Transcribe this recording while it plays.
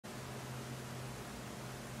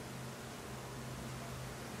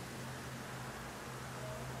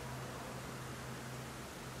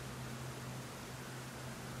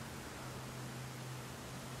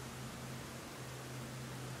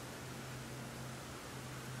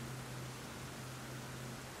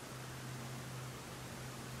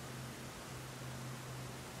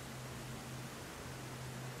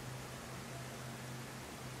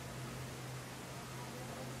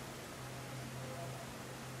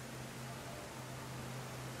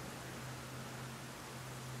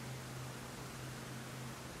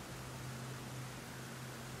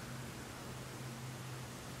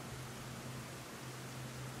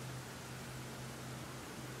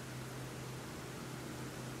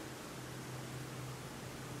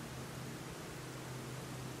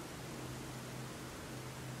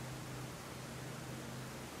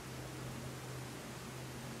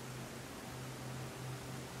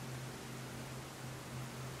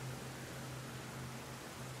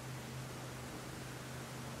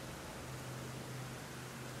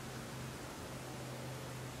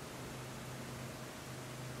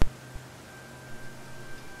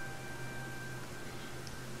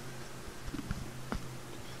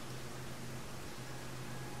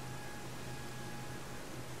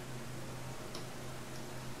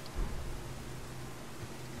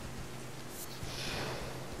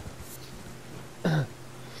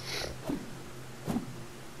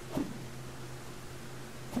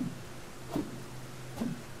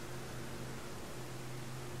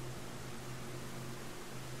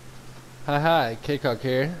Hi, Kcock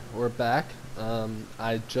here. We're back.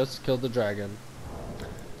 I just killed the dragon.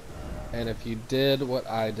 And if you did what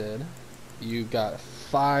I did, you got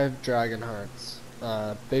 5 dragon hearts.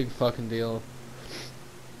 Big fucking deal.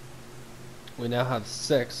 We now have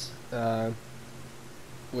 6,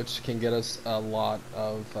 which can get us a lot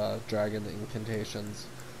of dragon incantations.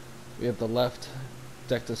 We have the left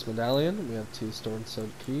Dectus medallion, we have 2 Storm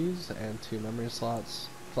Soaked keys, and 2 memory slots,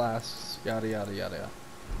 flasks, yada yada yada.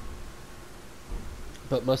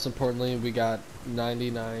 But most importantly, we got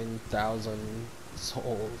 99,000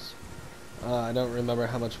 souls. I don't remember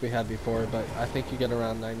how much we had before, but I think you get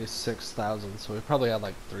around 96,000, so we probably had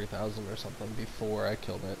like 3,000 or something before I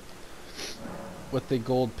killed it. With the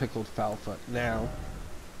gold pickled fowlfoot. Now,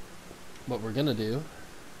 what we're gonna do,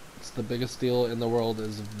 it's the biggest deal in the world,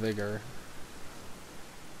 is vigor.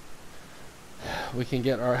 We can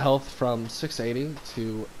get our health from 680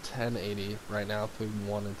 to 1080 right now if we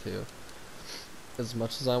wanted to. As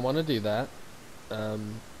much as I want to do that,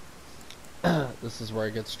 this is where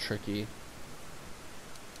it gets tricky.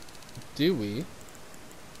 Do we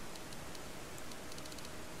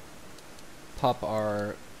pop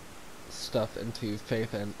our stuff into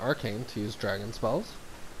Faith and Arcane to use dragon spells,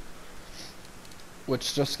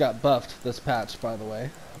 which just got buffed this patch, by the way,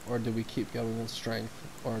 or do we keep going with Strength,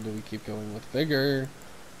 or do we keep going with Vigor,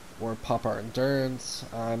 or pop our Endurance?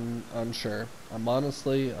 I'm unsure. I'm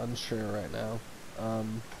honestly unsure right now.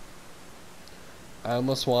 I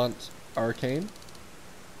almost want Arcane.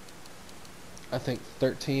 I think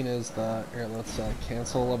 13 is the... Here, let's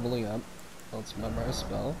cancel leveling up. Let's memorize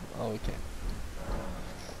spell. Oh, we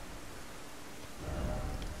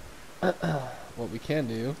can't. What we can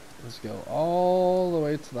do is go all the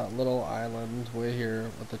way to that little island way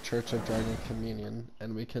here with the Church of Dragon Communion,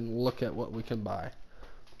 and we can look at what we can buy.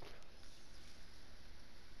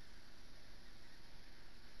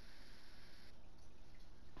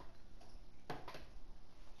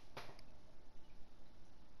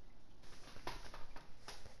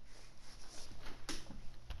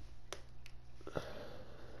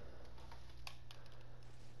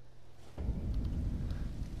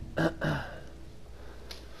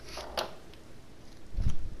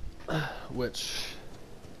 Which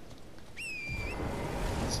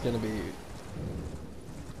is going to be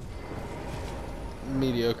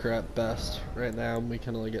mediocre at best. Right now we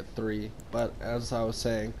can only get 3, but as I was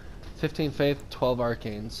saying, 15 Faith, 12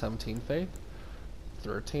 Arcane, 17 Faith,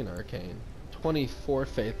 13 Arcane, 24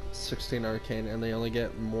 Faith, 16 Arcane, and they only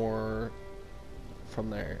get more from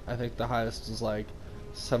there. I think the highest is like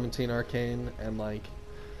 17 Arcane and like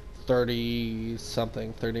 30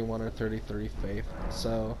 something, 31 or 33 Faith.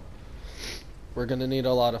 So we're gonna need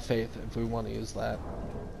a lot of Faith if we want to use that.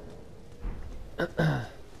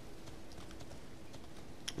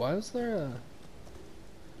 Why is there a...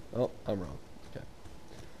 Oh, I'm wrong. Okay.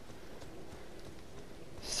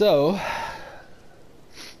 So,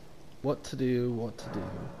 what to do.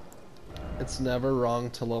 It's never wrong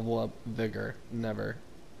to level up Vigor. Never.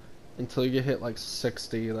 Until you hit like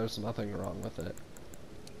 60, there's nothing wrong with it.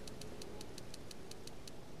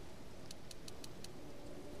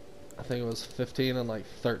 I think it was 15 and like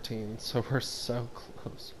 13, so we're so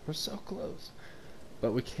close. We're so close.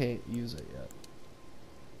 But we can't use it yet.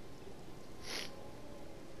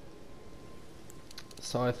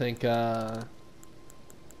 So I think we're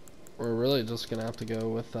really just gonna have to go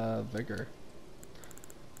with Vigor.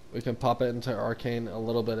 We can pop it into Arcane a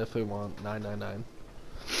little bit if we want. 999.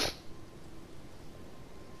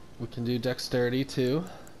 We can do Dexterity too.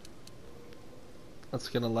 That's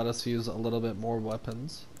gonna let us use a little bit more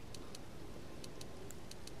weapons.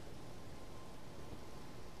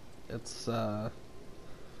 It's tough.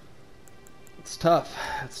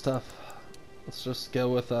 It's tough. Let's just go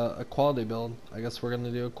with a quality build. I guess we're gonna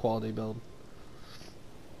do a quality build.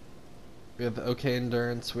 We have okay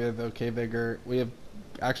endurance, we have okay vigor, we have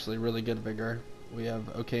actually really good vigor, we have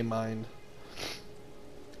okay mind,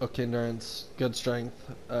 okay endurance, good strength,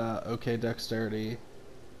 okay dexterity,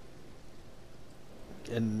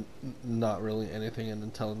 and not really anything in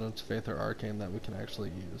intelligence, faith, or arcane that we can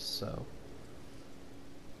actually use. So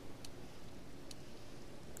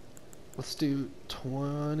let's do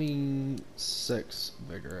 26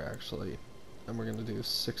 vigor actually. And we're going to do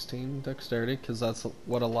 16 dexterity, because that's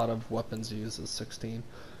what a lot of weapons use, is 16.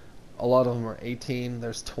 A lot of them are 18,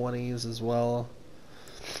 there's 20s as well.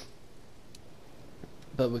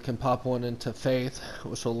 But we can pop one into faith,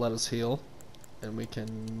 which will let us heal. And we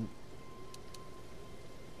can...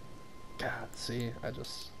 God, see, I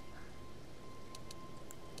just...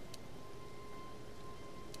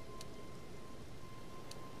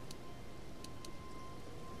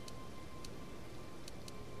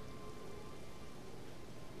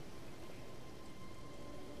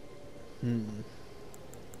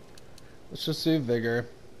 let's just do vigor.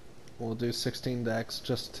 We'll do 16 dex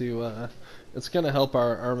just to, it's going to help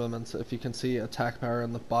our armaments. If you can see attack power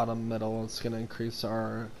in the bottom middle, it's going to increase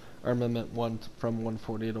our armament from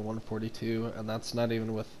 140 to 142, and that's not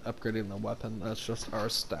even with upgrading the weapon, that's just our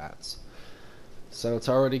stats. So it's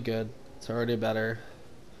already good, it's already better.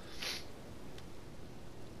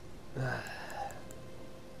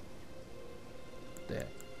 Damn.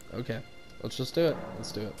 Okay, let's just do it.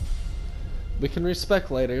 Let's do it. We can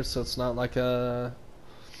respec later, so it's not like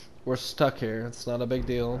we're stuck here. It's not a big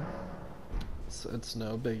deal. It's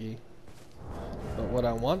no biggie. But what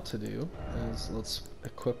I want to do is let's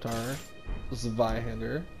equip our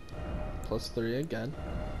Zweihander +3 again.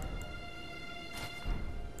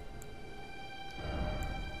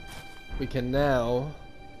 We can now.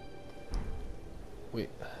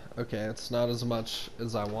 Okay, it's not as much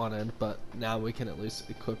as I wanted, but now we can at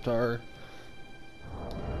least equip our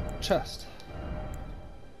chest.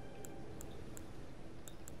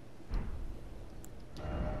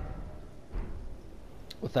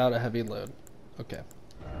 Without a heavy load. Okay.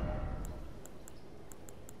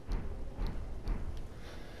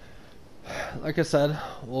 Like I said,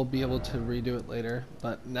 we'll be able to redo it later,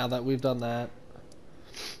 but now that we've done that,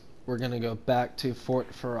 we're gonna go back to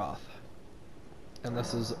Fort Feroth. And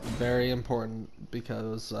this is very important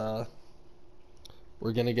because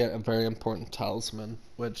we're gonna get a very important talisman,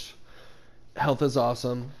 which health is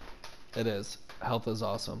awesome. It is. Health is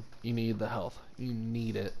awesome. You need the health. You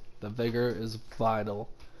need it. The vigor is vital.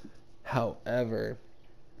 However,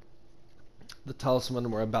 the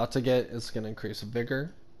talisman we're about to get is going to increase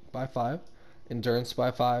vigor by 5, endurance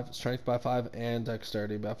by 5, strength by 5, and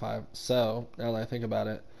dexterity by 5. So, now that I think about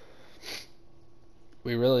it,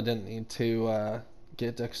 we really didn't need to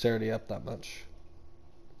get dexterity up that much.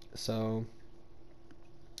 So,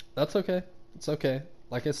 that's okay. It's okay.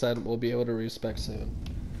 Like I said, we'll be able to respec soon.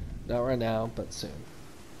 Not right now, but soon.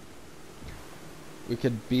 We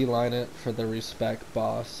could beeline it for the respec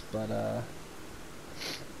boss, but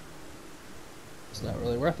it's not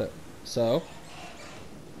really worth it. So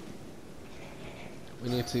we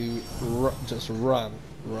need to just run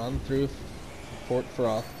through Fort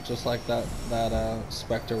Feroth, just like that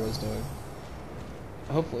Spectre was doing.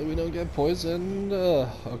 Hopefully we don't get poisoned.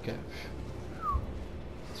 Okay,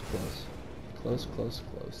 it's close,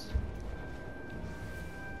 close.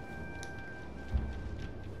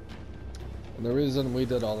 And the reason we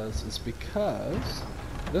did all this is because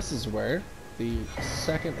this is where the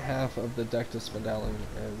second half of the Dectus Medallion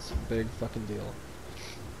is. Big fucking deal.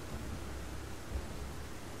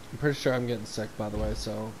 I'm pretty sure I'm getting sick, by the way,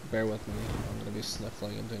 so bear with me. I'm gonna be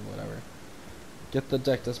sniffling and doing whatever. Get the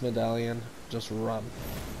Dectus Medallion, just run.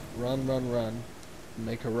 Run.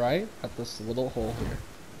 Make a right at this little hole here.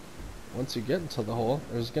 Once you get into the hole,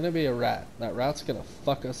 there's gonna be a rat. That rat's gonna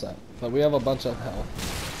fuck us up. But we have a bunch of health.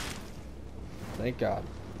 Thank God.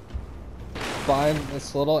 Find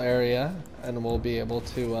this little area, and we'll be able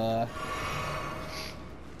to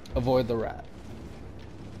avoid the rat.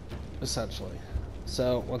 Essentially.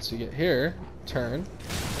 So once you get here, turn,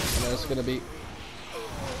 and there's gonna be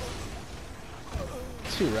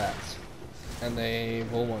 2 rats, and they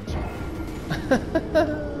will one-shot.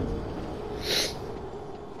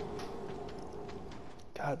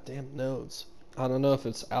 Goddamn nose. I don't know if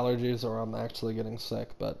it's allergies or I'm actually getting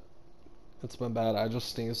sick, but it's been bad. I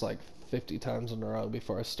just sneezed like 50 times in a row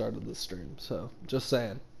before I started the stream, so just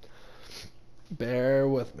saying. Bear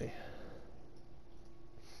with me.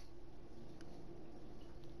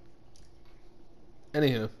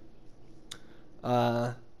 Anywho,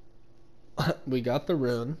 we got the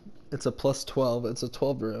rune. It's a +12. It's a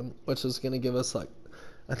 12 rune, which is going to give us like,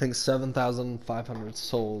 I think 7,500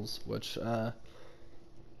 souls, which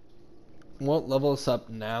won't level us up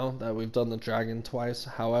now that we've done the dragon twice.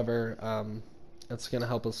 However, it's going to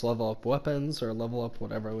help us level up weapons or level up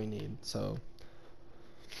whatever we need. So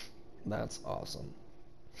that's awesome.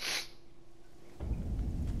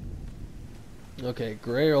 Okay,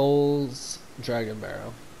 Grail's Dragon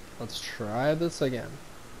Barrow. Let's try this again.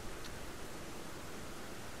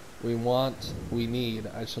 We need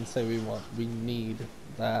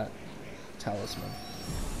that talisman.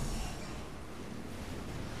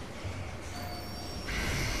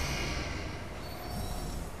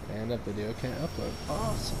 And a video can't upload.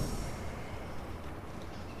 Awesome.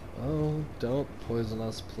 Oh, don't poison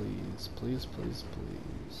us, please. Please.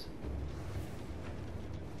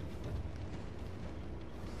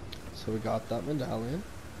 So we got that medallion.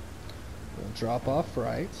 We'll drop off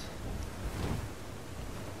right.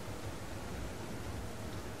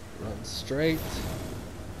 Run straight.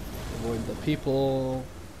 Avoid the people.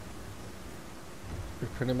 We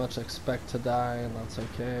pretty much expect to die, and that's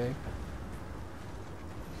okay.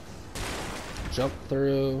 jump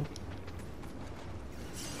through,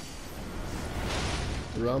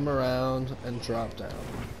 roam around, and drop down.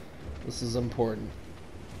 This is important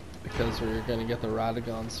because we're going to get the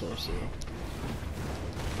Radagon Sorcerer.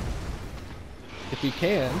 If you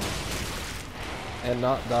can, and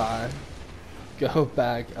not die, go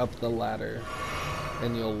back up the ladder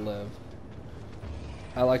and you'll live.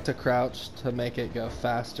 I like to crouch to make it go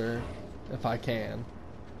faster if I can.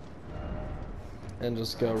 And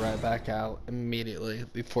just go right back out immediately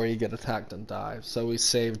before you get attacked and die. So we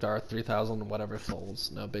saved our 3,000 whatever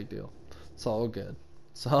souls. No big deal. It's all good.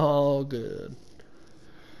 It's all good.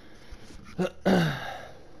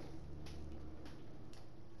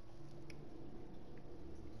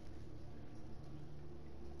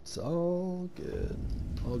 It's all good.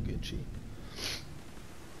 All Gucci.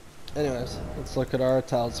 Anyways, let's look at our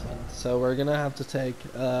talisman. So we're gonna have to take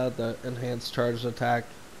the enhanced charged attack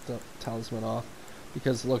talisman off,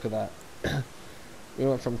 because look at that. We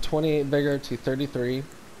went from 28 vigor to 33,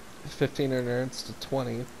 15 endurance to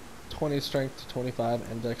 20, 20 strength to 25,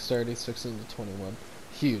 and dexterity 16 to 21.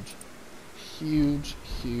 Huge. Huge,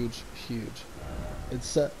 huge, huge. It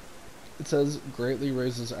says greatly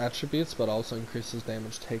raises attributes, but also increases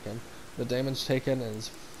damage taken. The damage taken is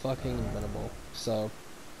fucking minimal. So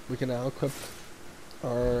we can now equip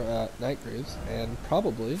our Nightgraves, and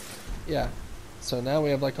probably, yeah. So now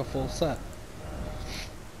we have like a full set.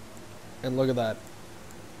 And look at that.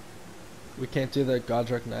 We can't do the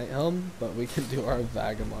Godric Knight helm, but we can do our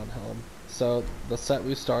Vagamon helm. So the set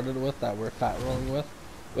we started with that we're fat rolling with,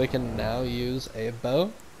 we can now use a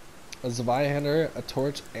bow, a Zweihander, a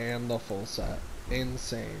torch, and the full set.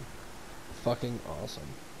 Insane. Fucking awesome.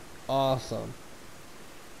 Awesome.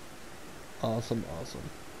 Awesome, awesome.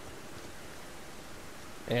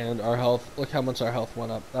 And our health, look how much our health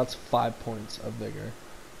went up. That's 5 points of vigor.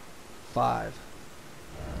 5.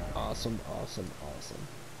 Awesome, awesome, awesome.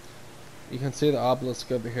 You can see the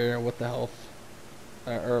obelisk over here with the health,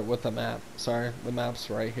 or with the map. Sorry, the map's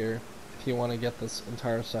right here. If you want to get this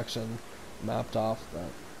entire section mapped off,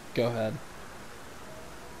 go ahead.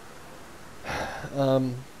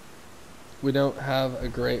 We don't have a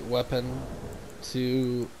great weapon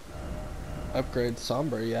to upgrade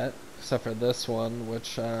Somber yet, except for this one,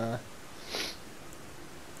 which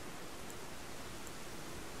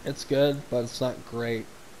it's good, but it's not great.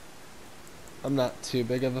 I'm not too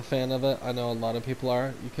big of a fan of it. I know a lot of people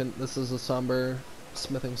are. This is a Somber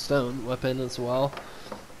smithing stone weapon as well.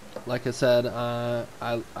 Like I said,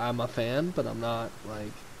 I'm a fan, but I'm not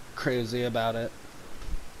like crazy about it.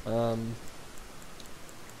 I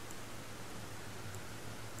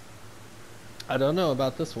don't know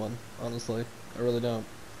about this one, honestly. I really don't.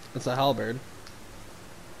 It's a halberd,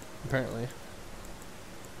 apparently.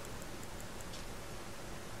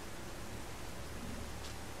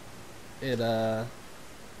 It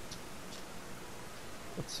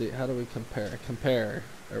let's see, how do we compare? Compare.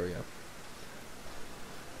 There we go.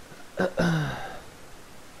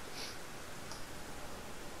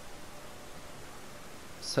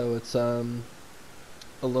 So it's a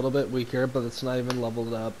little bit weaker, but it's not even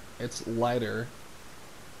leveled up. It's lighter.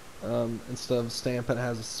 Instead of stamp, it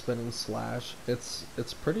has a spinning slash. It's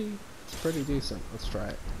pretty decent. Let's try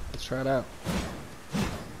it. Let's try it out.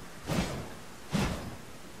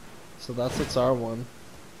 So that's its R1.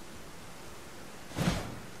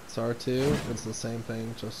 It's R2. It's the same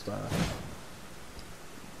thing, just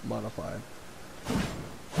modified.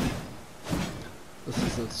 This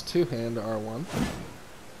is its two-hand R1.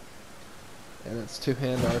 And its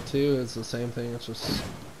two-hand R2 is the same thing, it's just...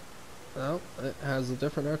 Oh, it has a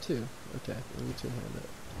different R2. Okay, let me two-hand it.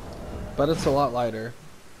 But it's a lot lighter.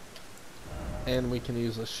 And we can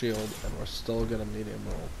use a shield, and we're still gonna medium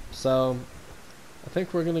roll. So, I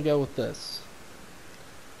think we're gonna go with this.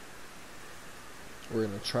 We're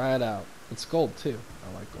gonna try it out. It's gold too. I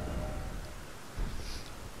like gold.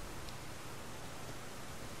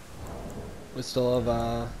 We still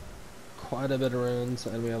have quite a bit of runes,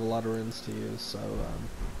 and we have a lot of runes to use, so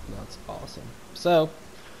that's awesome. So,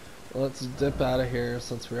 let's dip out of here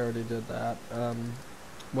since we already did that.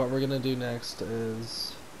 What we're gonna do next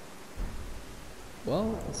is...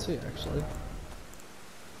 Well, let's see actually.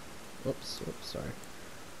 Whoops, sorry.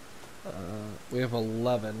 We have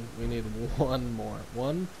 11. We need one more.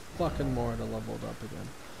 One fucking more to level it up again.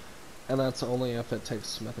 And that's only if it takes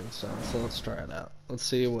smithing stone. So let's try it out. Let's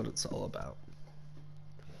see what it's all about.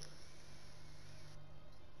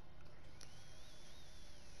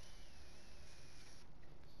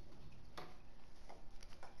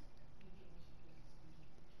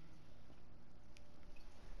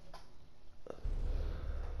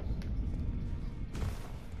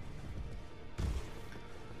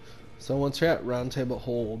 So once you're at round table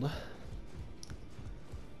hold,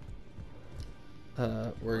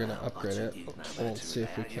 we're gonna upgrade it. We'll see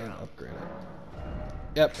if we can upgrade it.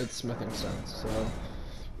 Yep, it's smithing stones, so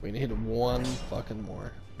we need one fucking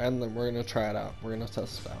more. And then we're gonna try it out. We're gonna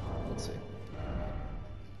test it out. Let's see.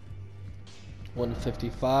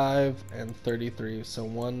 155 and 33, so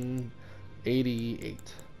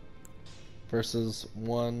 188 versus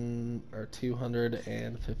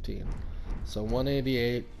 215. So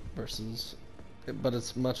 188 versus, but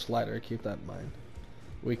it's much lighter, keep that in mind.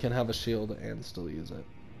 We can have a shield and still use it.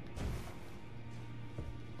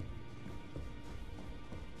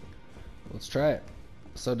 Let's try it.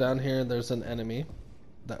 So down here there's an enemy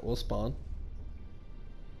that will spawn.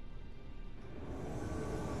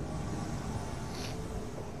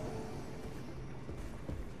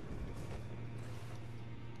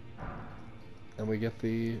 And we get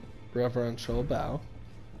the reverential bow.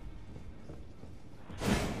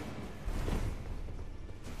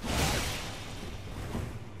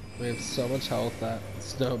 We have so much health that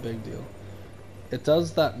it's no big deal. It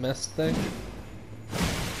does that mist thing.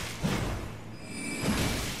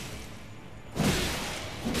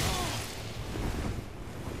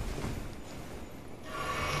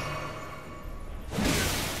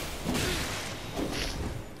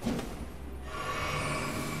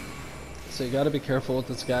 So you gotta be careful with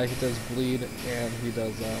this guy. He does bleed and he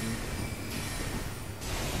does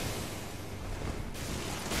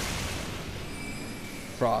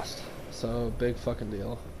frost. So big fucking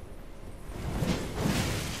deal.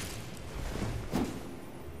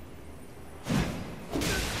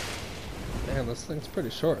 Man, this thing's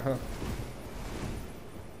pretty short, huh?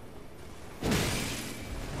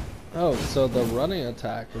 Oh, so the running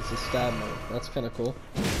attack is a stab move. That's kinda cool.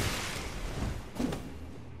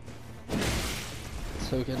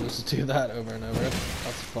 So we can just do that over and over.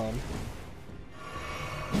 That's fun.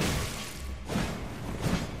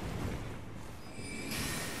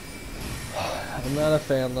 I'm not a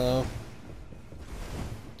fan though,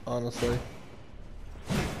 honestly.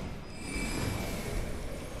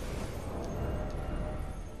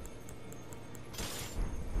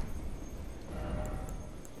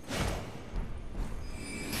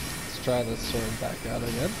 Let's try this sword back out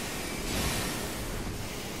again.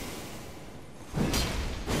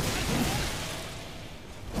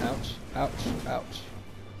 Ouch, ouch, ouch.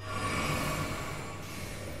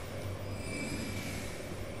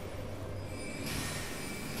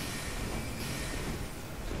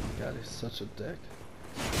 God, he's such a dick.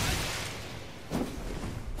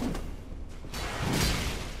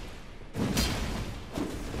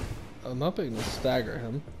 I'm hoping to stagger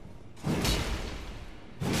him.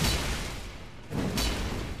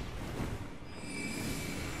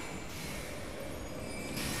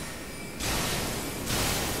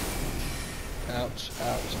 Ouch,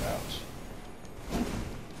 ouch, ouch.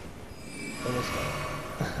 Almost done.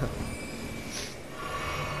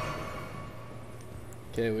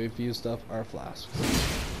 Okay, we've used up our flasks.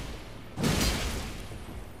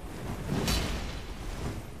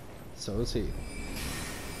 So is he.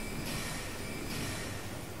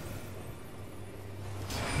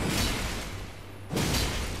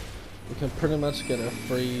 We can pretty much get a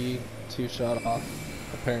free 2-shot off,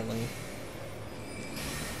 apparently.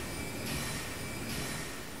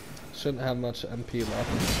 Shouldn't have much MP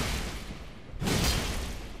left.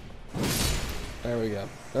 There we go.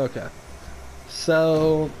 Okay.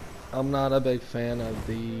 So, I'm not a big fan of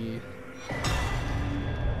the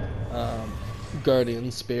Guardian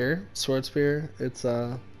Spear, Sword Spear. It's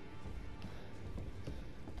not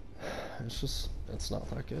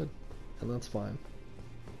that good, and that's fine.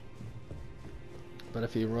 But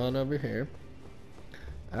if you run over here,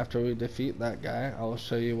 after we defeat that guy, I'll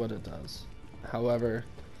show you what it does. However,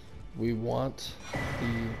 we want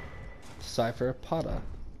the Cypher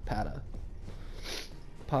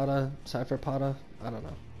Cypher Pada? I don't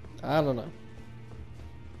know.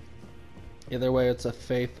 Either way, it's a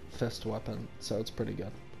Faith Fist weapon, so it's pretty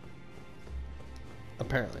good.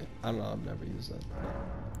 Apparently. I don't know, I've never used it.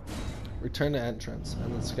 Return to entrance,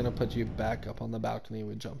 and it's gonna put you back up on the balcony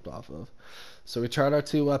we jumped off of. So we tried our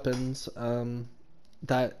 2 weapons.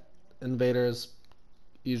 That invader is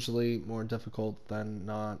usually more difficult than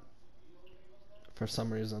not for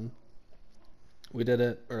some reason. We did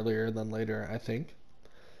it earlier than later, I think.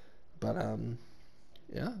 But,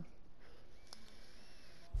 yeah.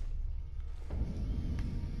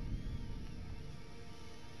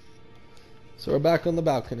 So we're back on the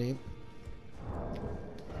balcony.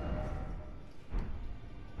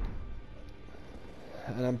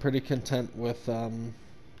 And I'm pretty content with, the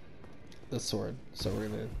sword. So we're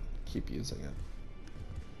gonna keep using it.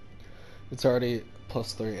 It's already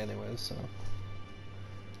 +3 anyways, so.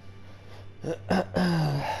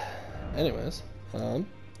 Anyways,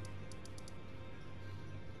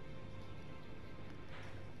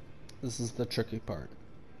 this is the tricky part.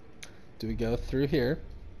 Do we go through here,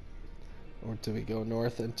 or do we go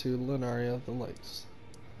north into Lunaria of the Lakes?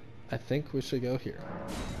 I think we should go here.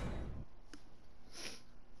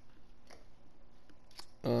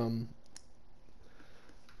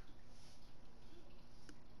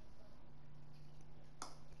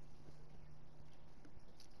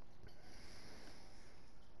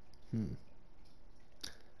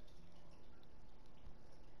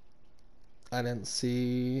 I didn't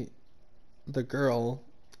see the girl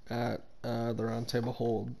at the round table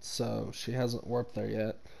hold, so she hasn't warped there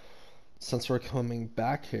yet. Since we're coming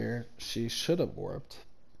back here, she should have warped.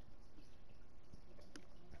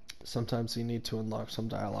 Sometimes you need to unlock some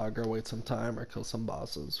dialogue or wait some time or kill some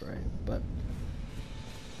bosses, right? But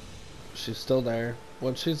she's still there.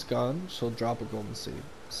 When she's gone, she'll drop a golden seed.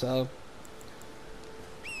 So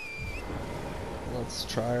let's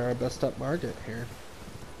try our best at Margit here.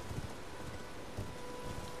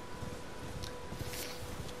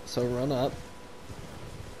 So run up.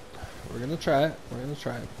 We're gonna try it. We're gonna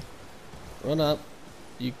try it. Run up.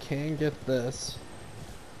 You can get this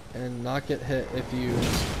and not get hit if you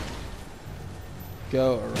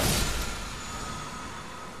go around.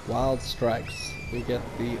 Wild strikes. We get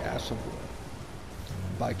the Ash of Blood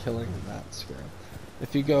by killing that squirrel.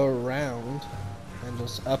 If you go around and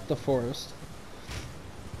just up the forest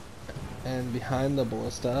and behind the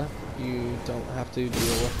ballista, you don't have to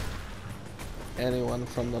deal with anyone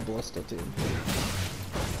from the ballista team.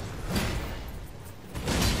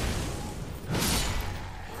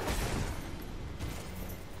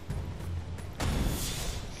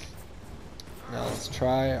 Now let's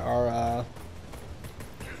try our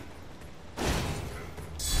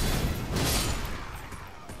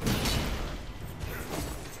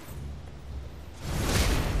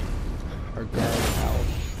guard out.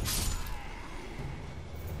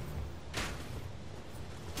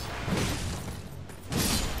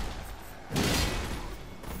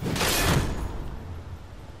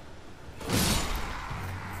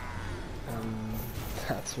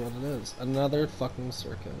 That's what it is. Another fucking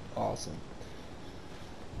circuit. Awesome.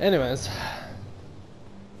 Anyways,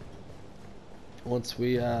 once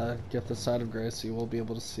we get the side of grace, you will be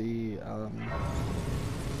able to see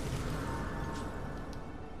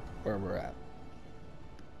where we're at.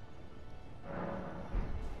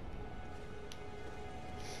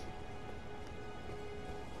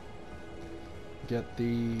 Get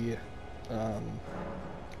the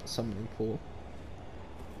summoning pool.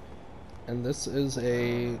 And this is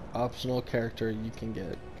a optional character you can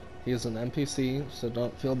get. He is an NPC, so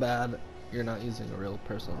don't feel bad, you're not using a real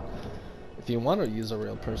person. If you want to use a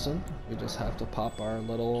real person, we just have to pop our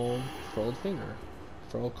little furled finger,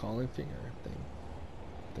 furled calling finger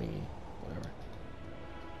thingy, whatever.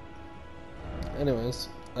 Anyways,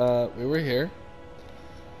 we were here,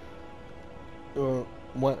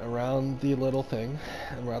 went around the little thing,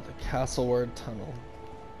 and we're at the Castleward Tunnel.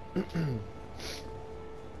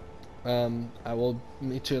 I will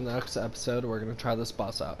meet you in the next episode. We're going to try this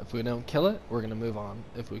boss out. If we don't kill it, we're going to move on.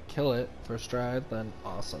 If we kill it first try, then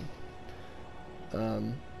awesome.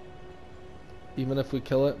 Even if we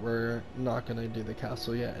kill it, we're not going to do the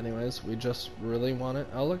castle yet anyways. We just really want it.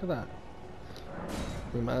 Oh, look at that.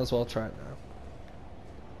 We might as well try it now.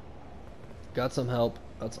 Got some help.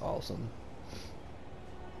 That's awesome.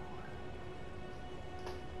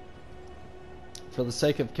 For the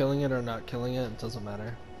sake of killing it or not killing it, it doesn't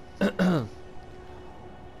matter.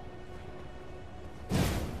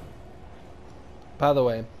 By the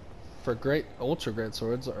way, for ultra great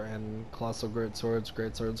swords and colossal great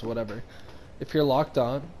swords, whatever, if you're locked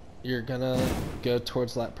on, you're gonna go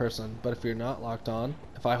towards that person. But if you're not locked on,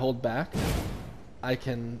 if I hold back, I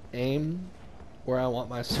can aim where I want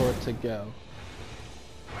my sword to go.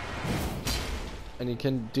 And you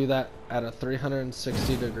can do that at a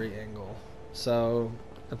 360-degree angle. So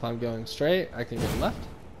if I'm going straight, I can go left,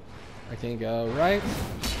 I can go right,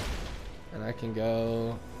 and I can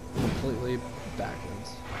go completely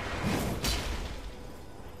backwards.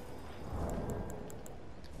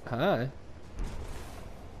 Hi.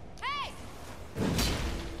 Hey!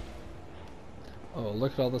 Oh,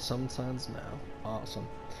 look at all the summon signs now. Awesome.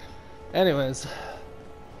 Anyways,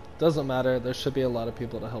 doesn't matter. There should be a lot of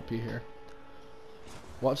people to help you here.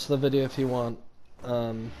 Watch the video if you want.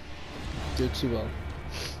 Do what you will.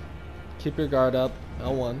 Keep your guard up.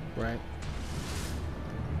 L1, right?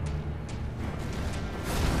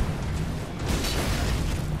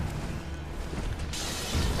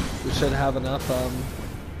 We should have enough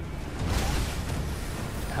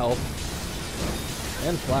health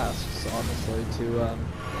and flasks, honestly, to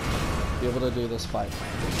be able to do this fight.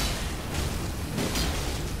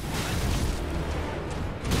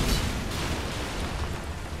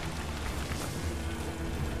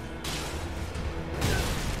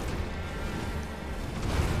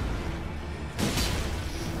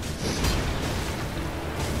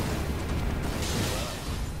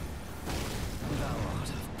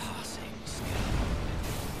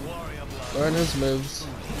 Learn his moves.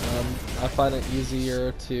 I find it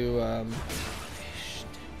easier to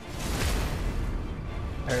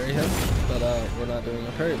parry him, but we're not doing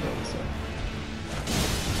a parry build, so.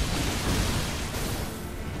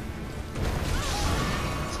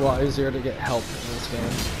 It's a lot easier to get help in this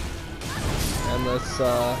game. And this,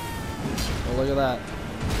 well, look at that.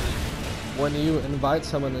 When you invite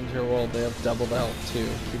someone into your world, they have double the health too.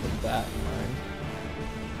 Keep that in mind.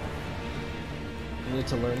 I need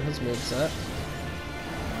to learn his moveset.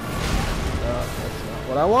 No, that's not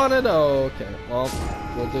what I wanted. Oh, okay. Well,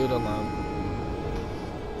 we'll do it alone.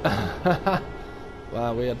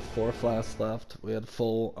 Wow, we had 4 flasks left. We had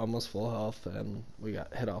almost full health, and we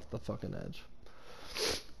got hit off the fucking edge.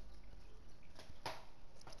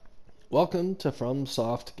 Welcome to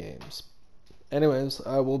FromSoft Games. Anyways,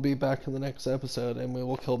 I will be back in the next episode, and we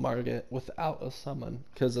will kill Margit without a summon,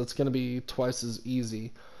 because it's going to be twice as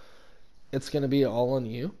easy. It's going to be all on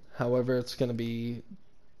you. However, he's going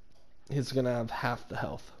to have half the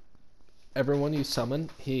health. Everyone you summon,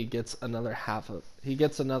 he gets another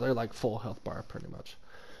like full health bar pretty much.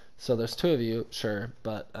 So there's 2 of you, sure,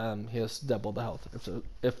 but he has double the health.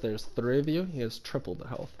 If there's 3 of you, he has triple the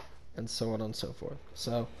health, and so on and so forth.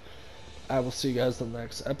 So I will see you guys in the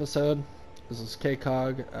next episode. This is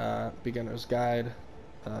KCOG, Beginner's Guide.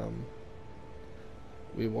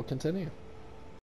 We will continue.